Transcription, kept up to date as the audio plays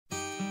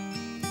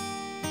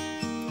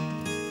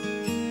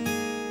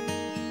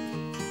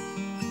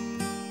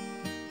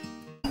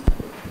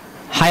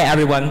Hi,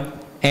 everyone.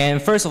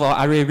 And first of all,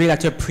 I really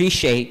like to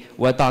appreciate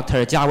what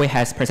Dr. Jiawei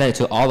has presented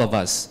to all of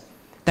us.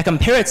 That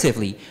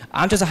comparatively,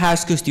 I'm just a high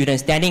school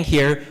student standing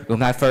here with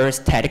my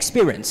first TED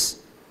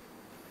experience.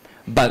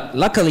 But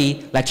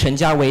luckily, like Chen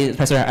Jiawei, the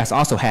professor, has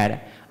also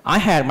had, I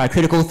had my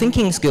critical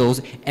thinking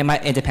skills and my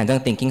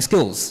independent thinking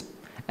skills.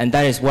 And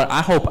that is what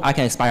I hope I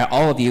can inspire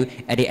all of you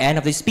at the end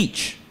of this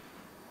speech.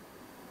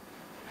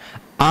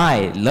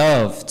 I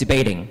love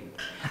debating.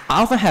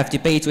 I often have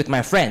debates with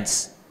my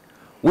friends.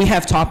 We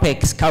have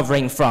topics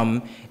covering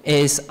from,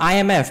 is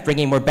IMF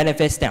bringing more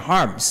benefits than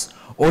harms?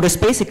 Or just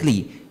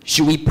basically,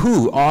 should we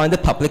poo on the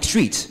public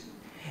street?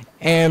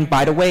 And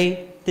by the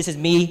way, this is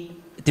me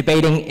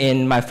debating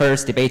in my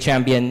first debate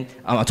champion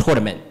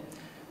tournament.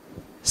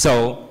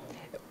 So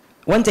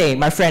one day,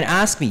 my friend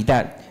asked me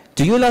that,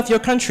 do you love your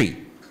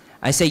country?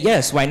 I say,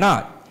 yes, why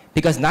not?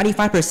 Because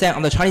 95%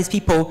 of the Chinese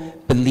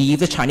people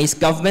believe the Chinese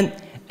government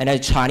and the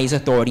Chinese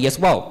authority as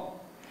well.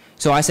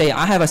 So I say,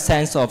 I have a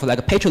sense of like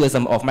a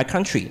patriotism of my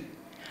country.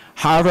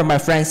 However, my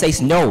friend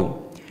says,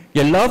 no.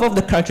 Your love of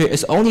the country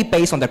is only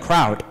based on the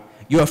crowd.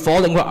 You are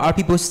following what other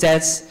people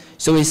says,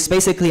 so it's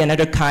basically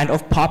another kind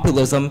of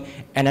populism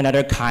and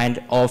another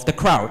kind of the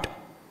crowd.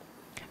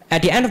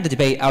 At the end of the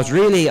debate, I was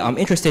really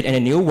interested in a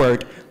new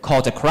word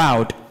called the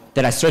crowd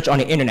that I searched on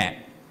the internet.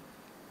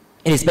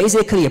 It is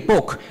basically a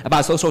book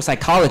about social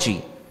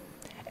psychology.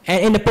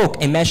 And in the book,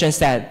 it mentions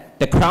that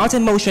the crowd's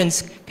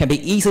emotions can be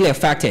easily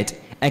affected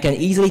and can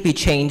easily be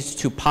changed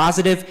to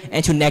positive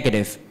and to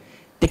negative.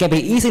 They can be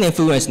easily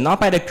influenced not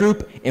by the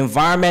group,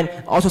 environment,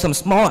 also some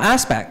small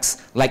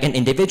aspects like an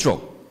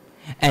individual.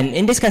 And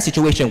in this kind of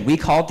situation, we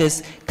call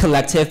this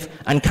collective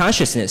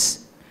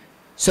unconsciousness.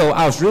 So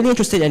I was really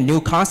interested in a new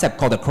concept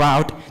called the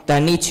crowd that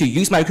I need to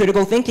use my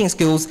critical thinking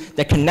skills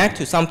that connect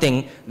to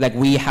something like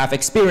we have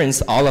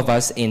experienced, all of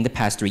us, in the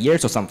past 3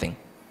 years or something.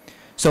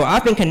 So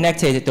I've been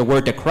connected the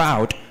word the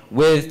crowd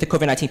with the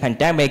COVID-19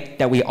 pandemic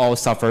that we all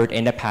suffered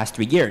in the past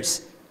 3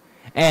 years.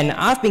 And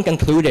I've been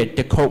concluded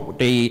the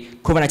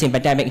COVID-19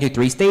 pandemic into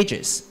 3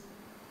 stages.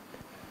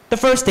 The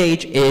first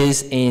stage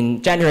is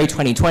in January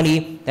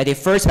 2020 that the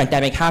first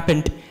pandemic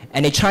happened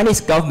and the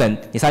Chinese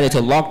government decided to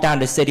lock down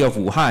the city of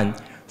Wuhan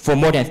for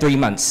more than 3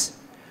 months.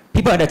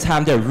 People at the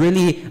time, they're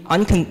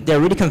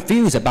really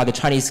confused about the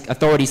Chinese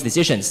authorities'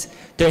 decisions.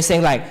 They're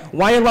saying like,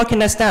 why are you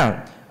locking us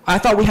down? I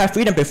thought we had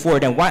freedom before,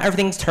 then why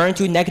everything's turned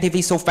to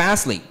negatively so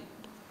fastly?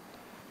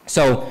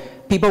 So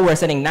people were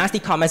sending nasty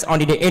comments on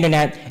the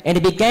internet and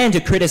they began to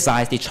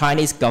criticize the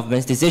Chinese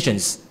government's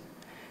decisions.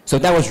 So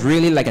that was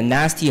really like a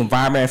nasty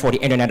environment for the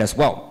internet as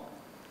well.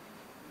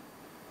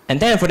 And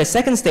then for the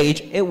second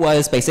stage, it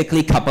was basically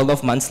a couple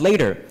of months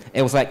later.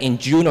 It was like in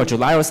June or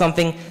July or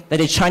something that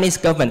the Chinese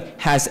government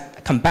has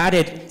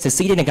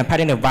succeeded in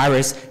combating the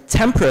virus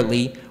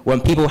temporarily when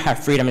people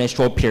have freedom in a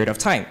short period of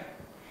time.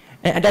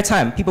 And at that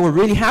time, people were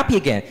really happy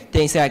again.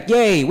 They said,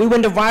 yay, we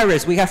win the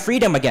virus, we have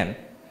freedom again.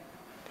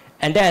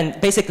 And then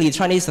basically the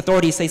Chinese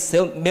authorities say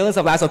millions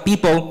of lives of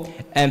people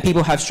and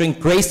people have shown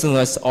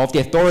gracefulness of the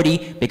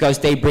authority because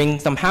they bring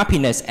some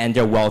happiness and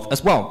their wealth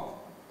as well.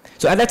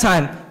 So at that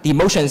time, the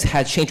emotions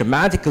had changed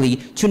dramatically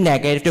to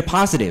negative to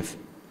positive.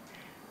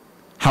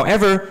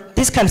 However,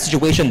 this kind of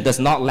situation does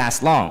not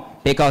last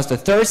long because the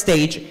third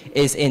stage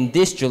is in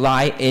this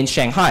July in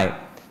Shanghai,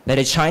 that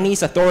the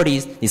Chinese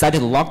authorities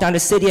decided to lock down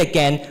the city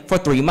again for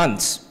 3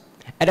 months.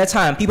 At that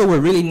time, people were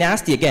really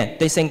nasty again.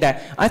 They're saying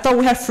that, I thought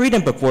we had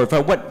freedom before,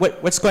 but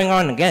what's going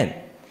on again?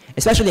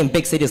 Especially in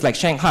big cities like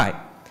Shanghai.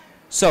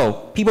 So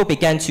people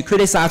began to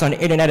criticize on the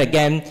internet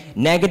again.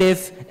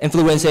 Negative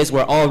influences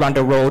were all around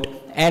the world.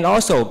 And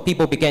also,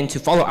 people began to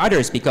follow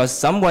others because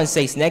someone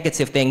says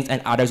negative things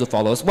and others will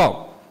follow as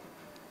well.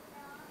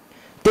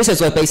 This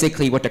is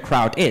basically what the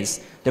crowd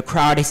is. The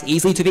crowd is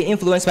easy to be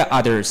influenced by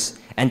others,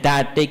 and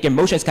that their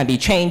emotions can be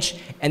changed,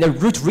 and the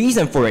root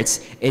reason for it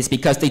is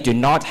because they do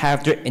not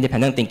have their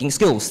independent thinking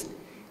skills.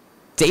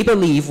 They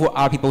believe what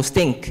other people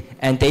think,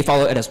 and they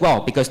follow it as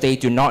well, because they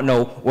do not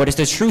know what is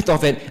the truth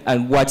of it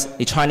and what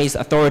the Chinese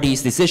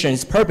authorities'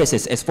 decisions,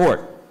 purposes is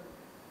for.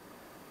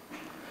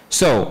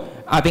 So,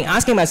 I've been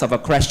asking myself a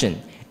question.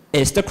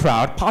 Is the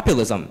crowd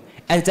populism?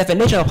 And the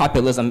definition of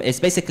populism is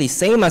basically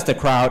same as the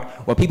crowd,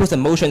 where people's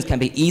emotions can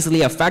be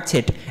easily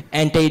affected,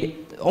 and they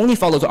only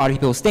follow what other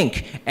people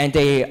think, and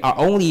they are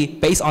only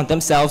based on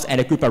themselves and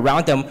the group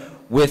around them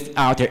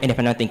without their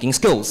independent thinking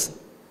skills.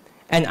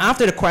 And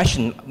after the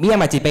question, me and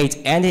my debate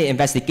and the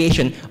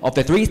investigation of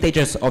the 3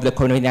 stages of the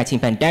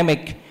COVID-19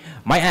 pandemic,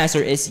 my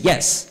answer is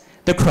yes,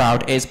 the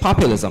crowd is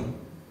populism.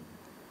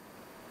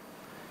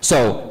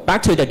 So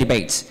back to the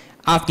debate.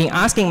 I've been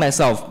asking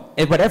myself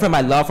if whatever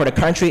my love for the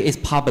country is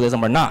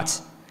populism or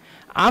not.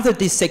 After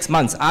these 6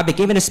 months, I've been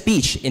giving a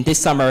speech in this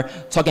summer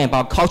talking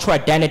about cultural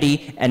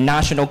identity and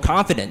national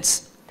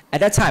confidence. At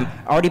that time,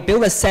 I already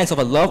built a sense of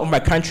a love of my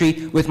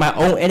country with my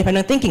own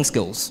independent thinking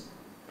skills.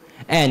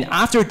 And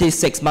after these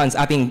 6 months,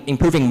 I've been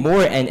improving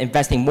more and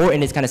investing more in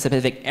this kind of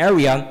specific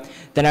area.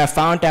 Then I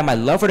found that my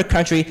love for the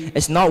country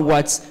is not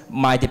what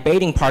my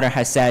debating partner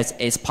has said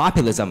is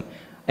populism.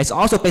 It's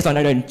also based on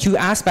another 2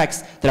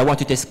 aspects that I want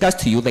to discuss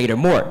to you later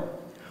more.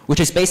 which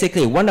is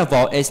basically one of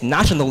all is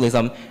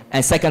nationalism,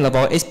 and second of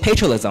all is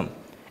patriotism.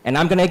 And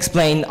I'm going to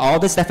explain all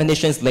these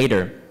definitions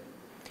later.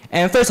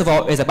 And first of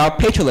all is about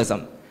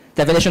patriotism.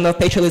 Definition of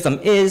patriotism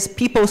is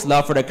people's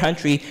love for the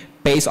country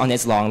based on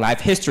its long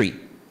life history.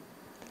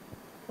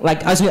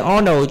 Like, as we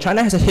all know,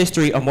 China has a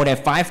history of more than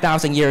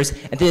 5,000 years,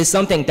 and this is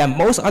something that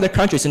most other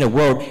countries in the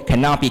world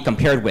cannot be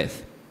compared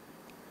with.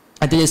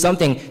 And this is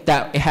something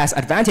that it has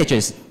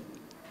advantages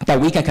that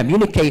we can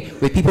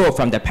communicate with people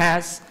from the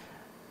past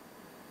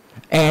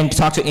and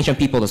talk to ancient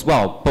people as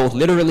well, both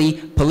literally,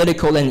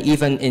 political, and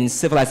even in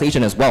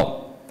civilization as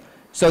well.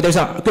 So there's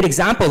a good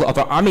example of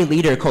an army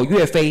leader called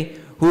Yue Fei,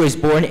 who was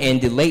born in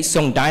the late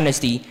Song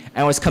dynasty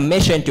and was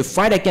commissioned to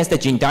fight against the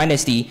Jin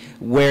dynasty,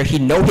 where he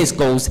knew his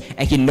goals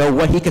and he knew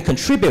what he could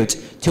contribute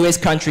to his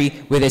country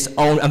with his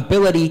own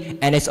ability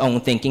and his own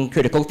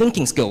critical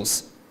thinking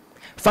skills.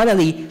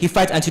 Finally, he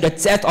fought unto the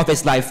death of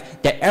his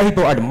life that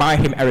everybody admired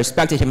him and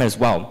respected him as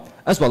well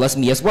as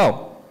me as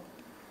well.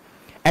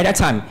 At that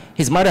time,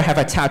 his mother had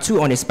a tattoo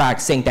on his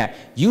back saying that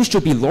you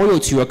should be loyal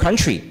to your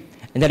country.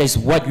 And that is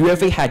what Yue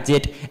Fei had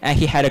did, and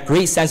he had a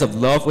great sense of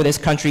love with his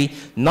country,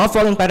 not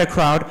falling by the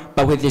crowd,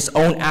 but with his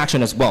own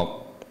action as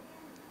well.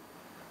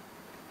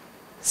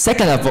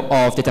 Second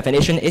of the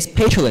definition is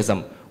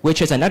patriotism,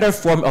 which is another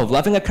form of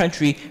loving a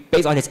country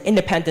based on its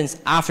independence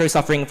after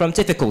suffering from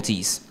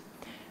difficulties.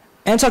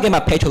 And talking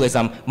about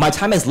patriotism, my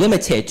time is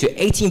limited to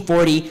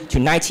 1840 to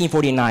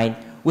 1949,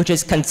 which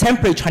is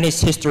contemporary Chinese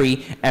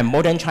history and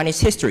modern Chinese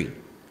history.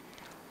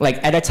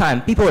 Like, at that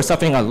time, people were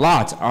suffering a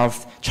lot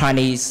of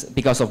Chinese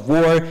because of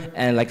war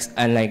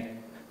and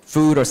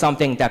food or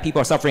something, that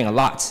people are suffering a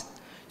lot.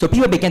 So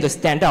people began to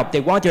stand up. They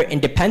want their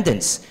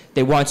independence.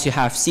 They want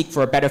to seek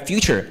for a better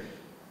future.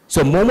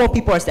 So more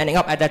people are standing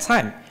up at that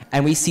time.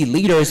 And we see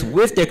leaders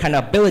with their kind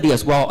of ability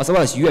as well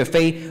as Yue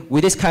Fei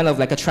with this kind of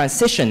like a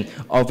transition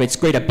of its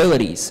great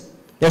abilities.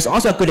 There's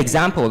also a good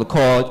example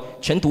called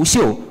Chen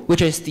Duxiu,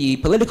 which is the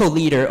political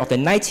leader of the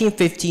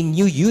 1915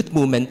 New Youth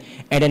Movement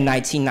and the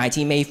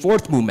 1919 May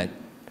 4th Movement.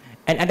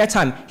 And at that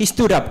time, he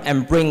stood up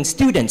and bring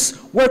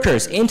students,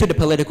 workers into the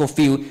political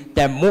field,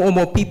 that more and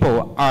more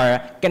people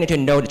are getting to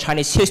know the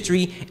Chinese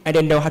history and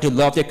they know how to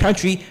love their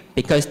country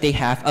because they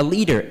have a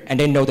leader and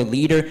they know the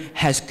leader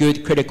has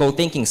good critical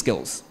thinking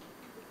skills.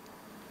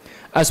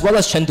 As well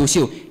as Chen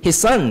Duxiu, his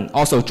son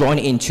also joined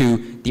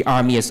into the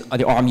army as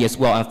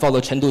well and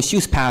followed Chen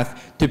Duxiu's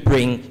path to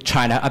bring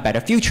China a better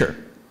future.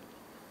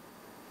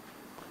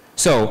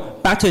 So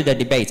back to the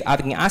debate, I've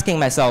been asking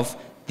myself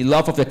the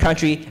love of the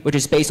country, which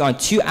is based on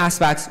two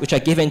aspects which are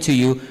given to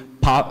you,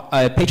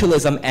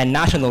 patriotism and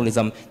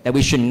nationalism, that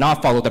we should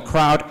not follow the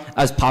crowd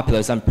as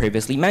populism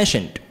previously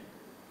mentioned.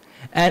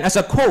 And as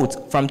a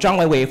quote from Zhang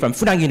Weiwei from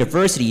Fudan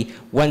University,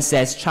 one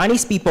says,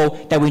 Chinese people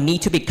that we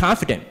need to be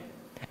confident.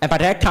 And by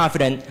that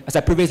confidence, as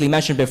I previously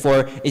mentioned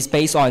before, is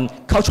based on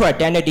cultural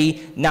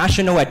identity,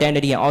 national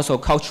identity, and also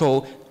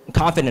cultural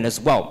confidence as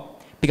well.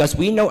 Because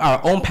we know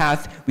our own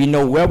path, we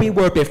know where we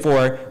were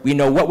before, we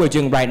know what we're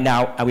doing right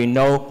now, and we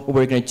know what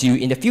we're going to do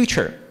in the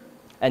future.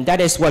 And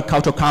that is what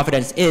cultural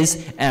confidence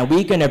is, and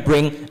we're going to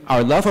bring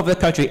our love of the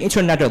country into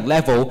another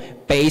level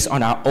based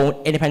on our own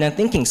independent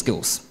thinking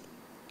skills.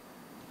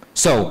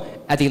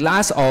 So, at the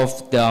last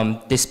of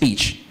this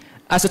speech,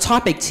 as the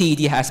topic TED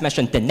has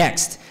mentioned, the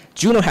next,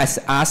 Juno has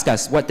asked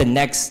us what the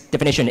next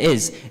definition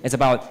is. It's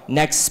about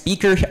next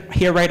speaker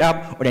here right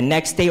up, or the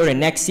next day, or the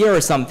next year or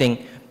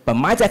something. But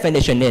my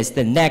definition is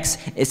the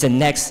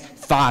next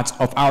thought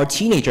of our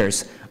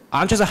teenagers.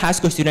 I'm just a high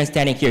school student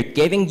standing here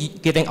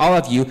giving all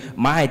of you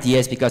my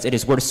ideas because it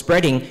is worth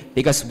spreading,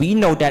 because we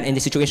know that in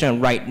the situation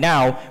right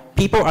now,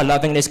 people are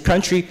loving this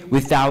country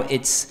without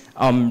its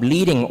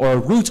leading or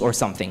roots or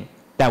something,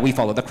 that we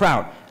follow the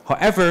crowd.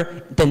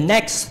 However,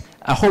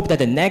 I hope that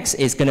the next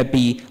is going to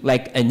be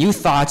like a new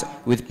thought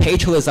with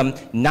patriotism,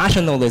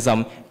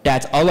 nationalism,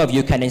 that all of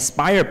you can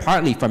inspire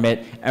partly from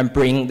it and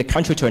bring the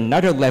country to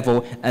another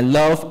level and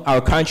love our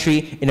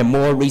country in a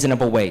more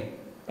reasonable way.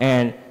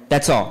 And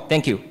that's all.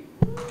 Thank you.